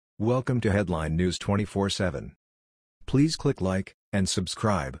Welcome to Headline News 24/7. Please click like and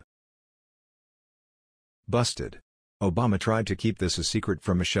subscribe. Busted. Obama tried to keep this a secret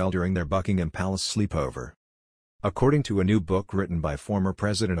from Michelle during their Buckingham Palace sleepover. According to a new book written by former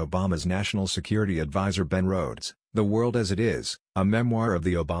President Obama's national security advisor Ben Rhodes, The World as It Is, a memoir of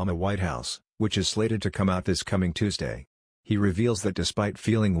the Obama White House, which is slated to come out this coming Tuesday. He reveals that despite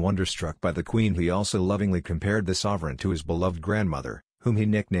feeling wonderstruck by the Queen, he also lovingly compared the sovereign to his beloved grandmother, whom he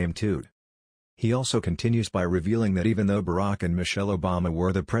nicknamed Toot. He also continues by revealing that even though Barack and Michelle Obama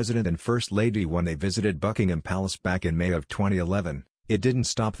were the President and First Lady when they visited Buckingham Palace back in May of 2011, it didn't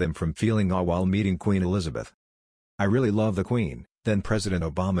stop them from feeling awe while meeting Queen Elizabeth. "I really love the Queen," then President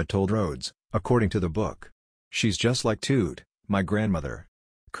Obama told Rhodes, according to the book. "She's just like Toot, my grandmother.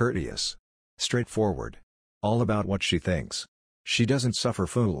 Courteous. Straightforward. All about what she thinks. She doesn't suffer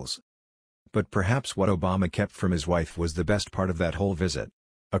fools." But perhaps what Obama kept from his wife was the best part of that whole visit.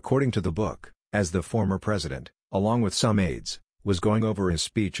 According to the book, as the former president, along with some aides, was going over his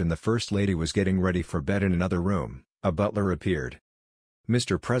speech and the First Lady was getting ready for bed in another room, a butler appeared.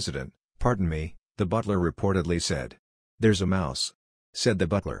 "Mr. President, pardon me," the butler reportedly said. "There's a mouse," said the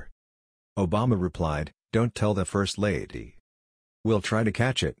butler. Obama replied, "Don't tell the First Lady." "We'll try to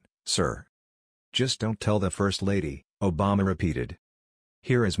catch it, sir." "Just don't tell the First Lady," Obama repeated.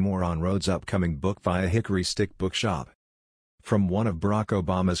 Here is more on Rhodes' upcoming book via Hickory Stick Bookshop. From one of Barack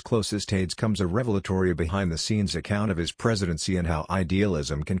Obama's closest aides comes a revelatory behind-the-scenes account of his presidency and how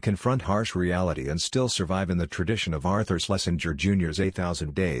idealism can confront harsh reality and still survive in the tradition of Arthur Schlesinger Jr.'s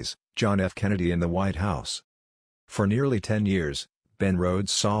 8,000 Days, John F. Kennedy in the White House. For nearly 10 years, Ben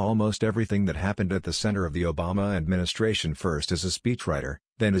Rhodes saw almost everything that happened at the center of the Obama administration, first as a speechwriter,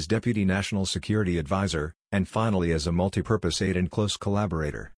 then as Deputy National Security Advisor, and finally as a multi-purpose aide and close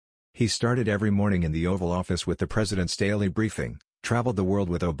collaborator. He started every morning in the Oval Office with the President's daily briefing, traveled the world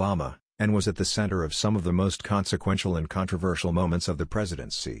with Obama, and was at the center of some of the most consequential and controversial moments of the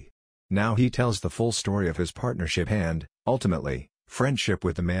presidency. Now he tells the full story of his partnership and, ultimately, friendship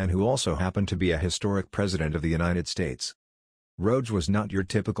with the man who also happened to be a historic President of the United States. Rhodes was not your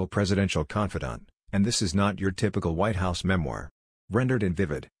typical presidential confidant, and this is not your typical White House memoir. Rendered in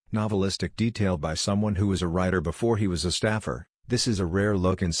vivid, novelistic detail by someone who was a writer before he was a staffer, this is a rare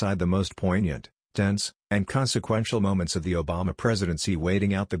look inside the most poignant, tense, and consequential moments of the Obama presidency,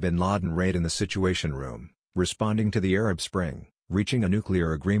 waiting out the bin Laden raid in the Situation Room, responding to the Arab Spring, reaching a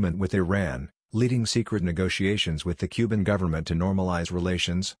nuclear agreement with Iran, leading secret negotiations with the Cuban government to normalize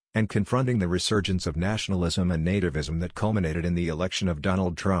relations, and confronting the resurgence of nationalism and nativism that culminated in the election of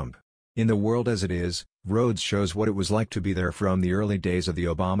Donald Trump. In The World as It Is, Rhodes shows what it was like to be there from the early days of the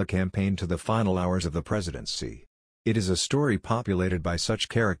Obama campaign to the final hours of the presidency. It is a story populated by such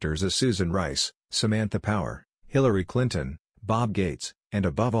characters as Susan Rice, Samantha Power, Hillary Clinton, Bob Gates, and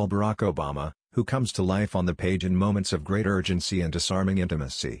above all Barack Obama, who comes to life on the page in moments of great urgency and disarming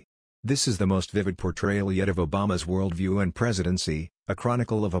intimacy. This is the most vivid portrayal yet of Obama's worldview and presidency, a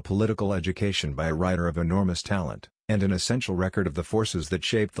chronicle of a political education by a writer of enormous talent, and an essential record of the forces that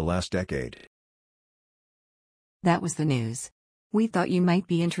shaped the last decade. That was the news. We thought you might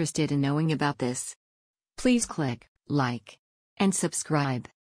be interested in knowing about this. Please click like and subscribe.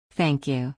 Thank you.